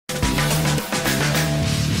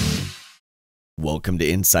Welcome to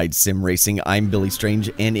Inside Sim Racing. I'm Billy Strange,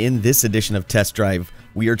 and in this edition of Test Drive,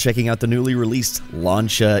 we are checking out the newly released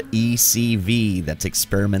Lancia ECV, that's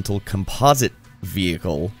experimental composite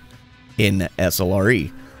vehicle in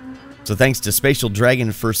SLRE. So thanks to Spatial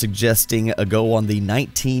Dragon for suggesting a go on the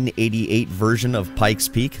 1988 version of Pikes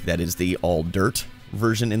Peak, that is the all-dirt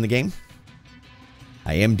version in the game.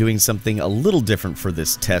 I am doing something a little different for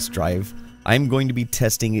this test drive. I'm going to be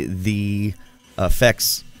testing the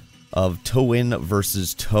effects of toe in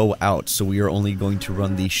versus toe out, so we are only going to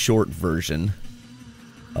run the short version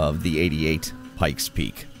of the 88 Pikes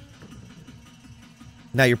Peak.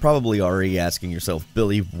 Now you're probably already asking yourself,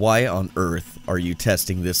 Billy, why on earth are you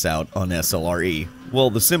testing this out on SLRE? Well,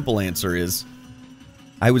 the simple answer is,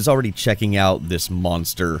 I was already checking out this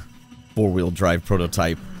monster four-wheel drive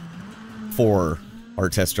prototype for our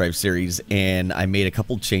test drive series, and I made a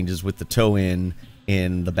couple changes with the toe in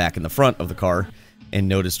the back and the front of the car, and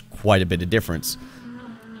noticed quite a bit of difference.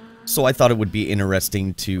 So I thought it would be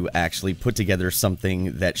interesting to actually put together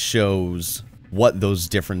something that shows what those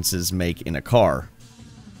differences make in a car.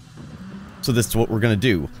 So this is what we're going to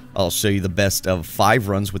do. I'll show you the best of 5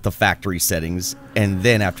 runs with the factory settings, and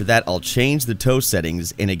then after that I'll change the toe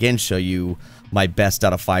settings and again show you my best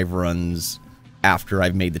out of 5 runs after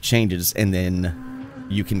I've made the changes, and then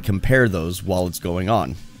you can compare those while it's going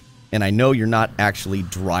on. And I know you're not actually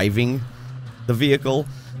driving the vehicle,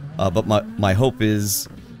 but my hope is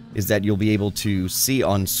that you'll be able to see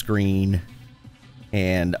on screen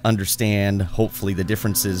and understand, hopefully, the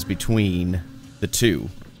differences between the two.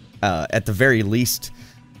 At the very least,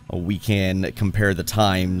 we can compare the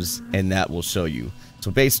times, and that will show you.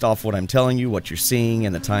 So based off what I'm telling you, what you're seeing,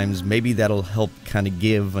 and the times, maybe that'll help kind of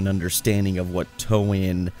give an understanding of what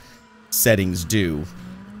toe-in settings do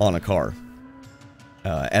on a car.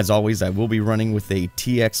 As always, I will be running with a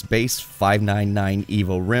TX base 599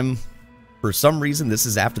 Evo rim. For some reason, this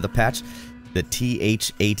is after the patch, the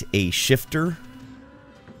TH8A shifter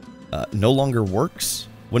no longer works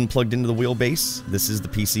when plugged into the wheelbase. This is the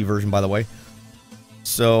PC version, by the way.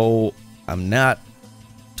 So I'm not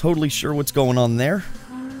totally sure what's going on there.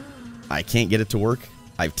 I can't get it to work.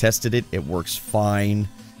 I've tested it. It works fine.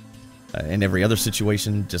 In every other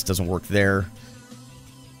situation, just doesn't work there.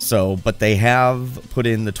 So, but they have put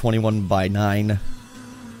in the 21:9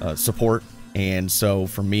 support, and so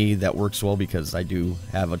for me that works well because I do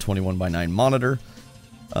have a 21:9 monitor.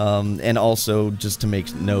 And also, just to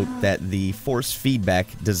make note that the force feedback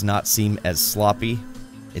does not seem as sloppy.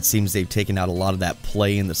 It seems they've taken out a lot of that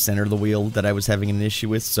play in the center of the wheel that I was having an issue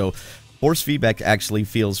with. So, force feedback actually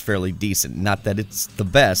feels fairly decent. Not that it's the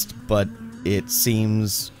best, but it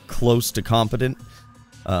seems close to competent.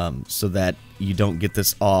 So that you don't get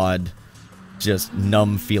this odd, just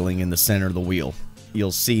numb feeling in the center of the wheel.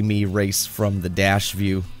 You'll see me race from the dash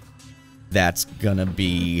view. That's gonna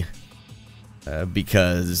be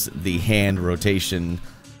because the hand rotation,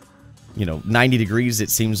 90 degrees it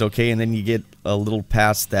seems okay, and then you get a little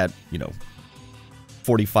past that,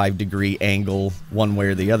 45-degree angle one way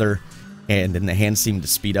or the other, and then the hands seem to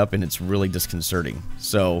speed up, and it's really disconcerting.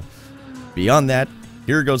 So beyond that,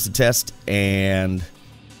 here goes the test, and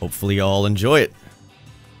hopefully y'all enjoy it.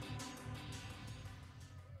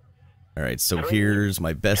 Alright, so here's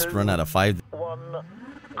my best run out of 5. 1,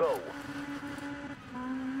 go.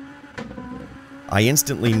 I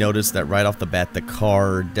instantly noticed that right off the bat, the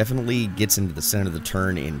car definitely gets into the center of the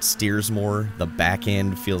turn and steers more. The back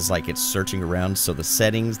end feels like it's searching around, so the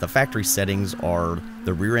settings, the factory settings are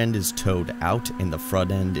the rear end is towed out and the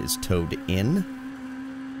front end is towed in.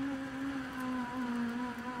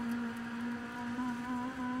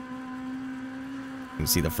 You can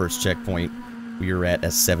see the first checkpoint, we were at a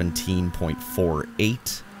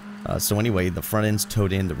 17.48. So anyway, the front end's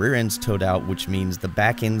towed in, the rear end's towed out, which means the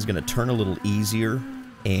back end's going to turn a little easier,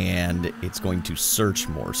 and it's going to search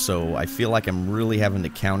more. So I feel like I'm really having to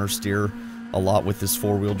counter steer a lot with this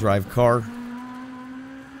four-wheel drive car.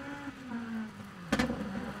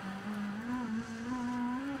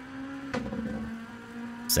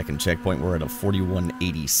 Second checkpoint, we're at a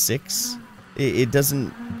 41.86. It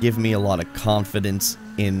doesn't give me a lot of confidence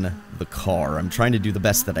in the car. I'm trying to do the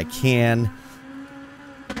best that I can.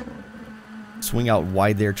 Swing out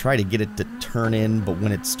wide there, try to get it to turn in, but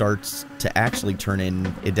when it starts to actually turn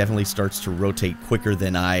in, it definitely starts to rotate quicker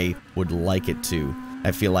than I would like it to.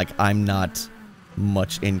 I feel like I'm not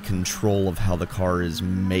much in control of how the car is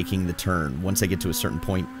making the turn. Once I get to a certain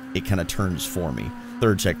point, it kind of turns for me.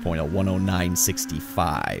 Third checkpoint at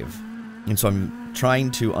 109.65. And so I'm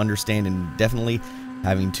trying to understand and definitely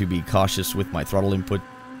having to be cautious with my throttle input.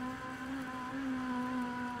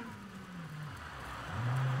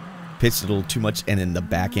 Pitched a little too much, and then the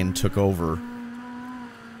back end took over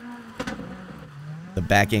The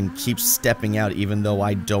back end keeps stepping out even though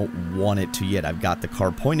I don't want it to yet. I've got the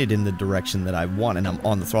car pointed in the direction that I want, and I'm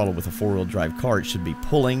on the throttle with a four-wheel drive car. It should be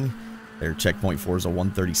pulling. Their checkpoint 4 is a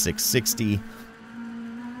 136.60.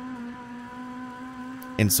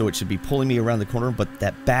 And so it should be pulling me around the corner, but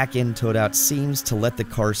that back end towed out seems to let the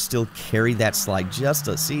car still carry that slide just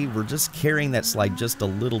a... See, we're just carrying that slide just a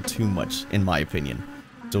little too much, in my opinion.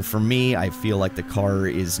 So for me, I feel like the car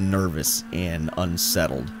is nervous and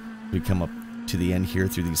unsettled. We come up to the end here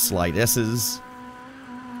through these slide S's.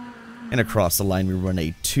 And across the line, we run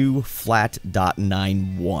a 2 flat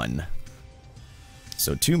 .91.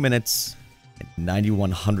 So 2 minutes and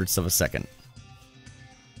 91 hundredths of a second.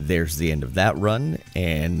 There's the end of that run,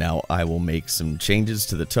 and now I will make some changes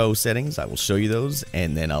to the tow settings. I will show you those,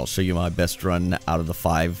 and then I'll show you my best run out of the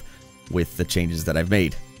 5 with the changes that I've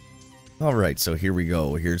made. Alright, so here we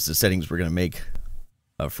go. Here's the settings we're going to make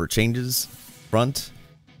for changes. Front,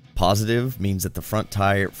 positive means that the front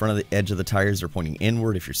of the edge of the tires are pointing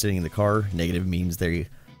inward if you're sitting in the car. Negative means the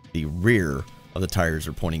rear of the tires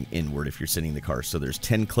are pointing inward if you're sitting in the car. So there's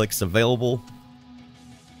 10 clicks available.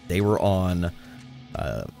 They were on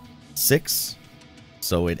 6,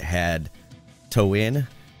 so it had tow in.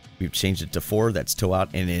 We've changed it to 4, that's tow out,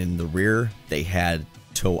 and in the rear they had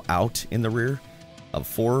tow out in the rear of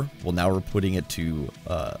 4. Well, now we're putting it to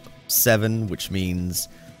 7, which means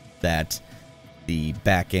that the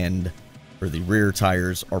back end or the rear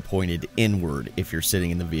tires are pointed inward if you're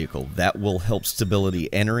sitting in the vehicle. That will help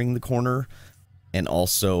stability entering the corner, and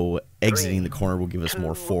also exiting the corner will give us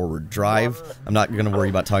more forward drive. I'm not going to worry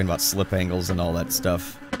about talking about slip angles and all that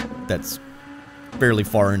stuff. That's fairly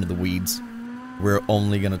far into the weeds. We're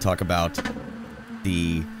only going to talk about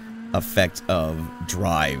the effect of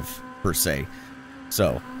drive, per se.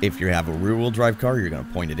 So, if you have a rear-wheel drive car, you're going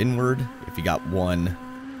to point it inward. If you got one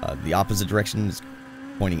the opposite direction, is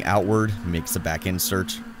pointing outward, makes the back end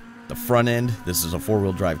search. The front end, this is a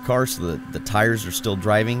four-wheel drive car, so the tires are still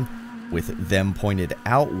driving. With them pointed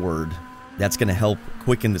outward, that's going to help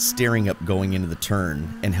quicken the steering up going into the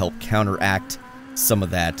turn and help counteract some of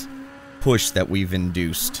that push that we've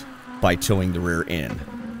induced by towing the rear in.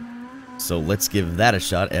 So let's give that a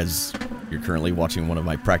shot, as you're currently watching one of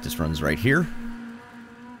my practice runs right here.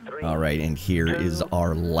 Alright, and here is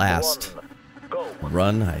our last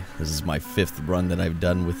run. This is my 5th run that I've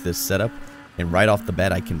done with this setup, and right off the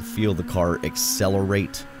bat I can feel the car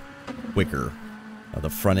accelerate quicker. The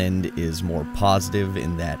front end is more positive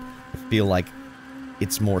in that I feel like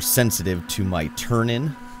it's more sensitive to my turn-in,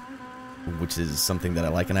 which is something that I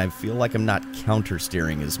like, and I feel like I'm not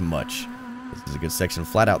counter-steering as much. This is a good section,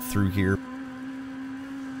 flat out through here.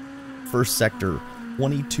 First sector,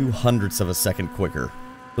 22 hundredths of a second quicker.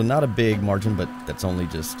 So not a big margin, but that's only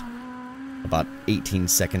just about 18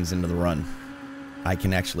 seconds into the run. I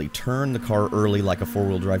can actually turn the car early like a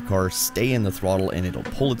four-wheel drive car, stay in the throttle, and it'll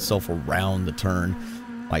pull itself around the turn.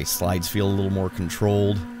 My slides feel a little more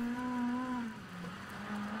controlled.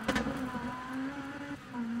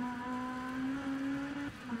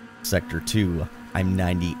 Sector 2, I'm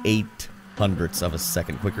 98 hundredths of a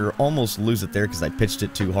second quicker. Almost lose it there because I pitched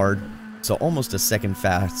it too hard. So almost a second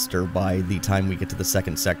faster by the time we get to the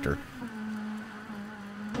second sector.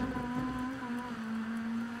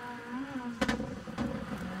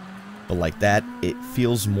 But like that, it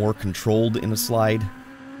feels more controlled in a slide.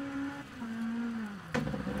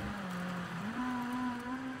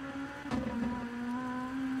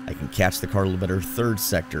 I can catch the car a little better. Third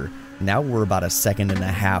sector. Now we're about a second and a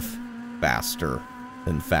half faster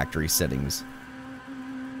than factory settings.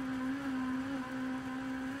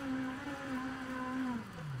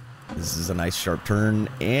 This is a nice sharp turn,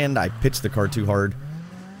 and I pitched the car too hard.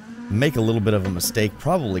 Make a little bit of a mistake.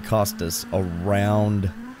 Probably cost us around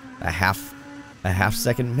a half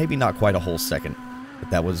second, maybe not quite a whole second, but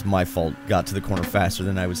that was my fault. Got to the corner faster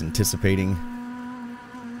than I was anticipating.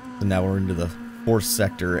 So now we're into the 4th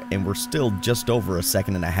sector, and we're still just over a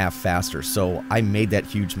second and a half faster. So I made that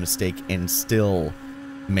huge mistake and still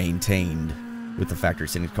maintained with the factory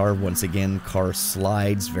settings. Car, once again, car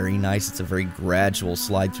slides very nice. It's a very gradual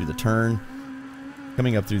slide through the turn,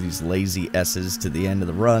 coming up through these lazy S's to the end of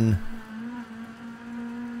the run.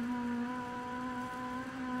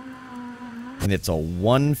 And it's a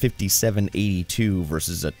 157.82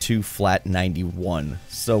 versus a 2 flat 91.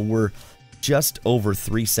 So we're just over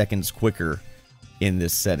 3 seconds quicker in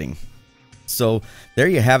this setting. So there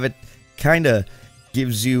you have it. Kind of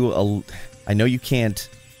gives you a... I know you can't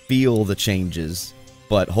feel the changes,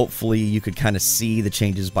 but hopefully you could kind of see the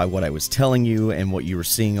changes by what I was telling you and what you were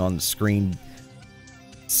seeing on the screen.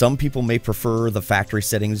 Some people may prefer the factory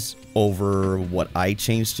settings over what I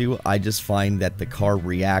changed to. I just find that the car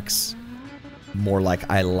reacts more like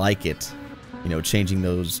I like it, you know, changing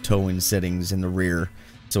those toe-in settings in the rear.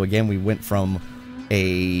 So again, we went from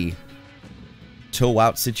a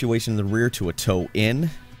toe-out situation in the rear to a toe-in,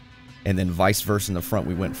 and then vice versa in the front.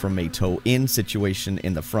 We went from a toe-in situation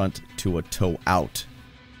in the front to a toe-out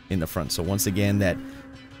in the front. So once again, that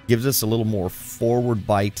gives us a little more forward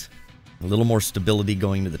bite, a little more stability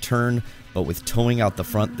going to the turn, but with towing out the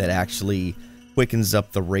front, that actually quickens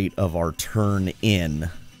up the rate of our turn in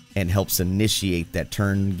and helps initiate that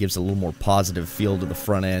turn, gives a little more positive feel to the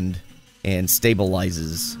front end, and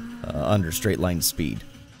stabilizes under straight line speed.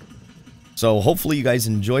 So hopefully you guys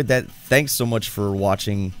enjoyed that. Thanks so much for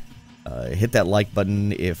watching. Hit that like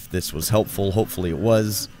button if this was helpful. Hopefully it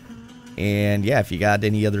was. And yeah, if you got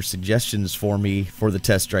any other suggestions for me for the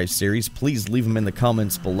test drive series, please leave them in the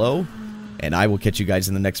comments below, and I will catch you guys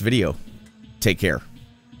in the next video. Take care.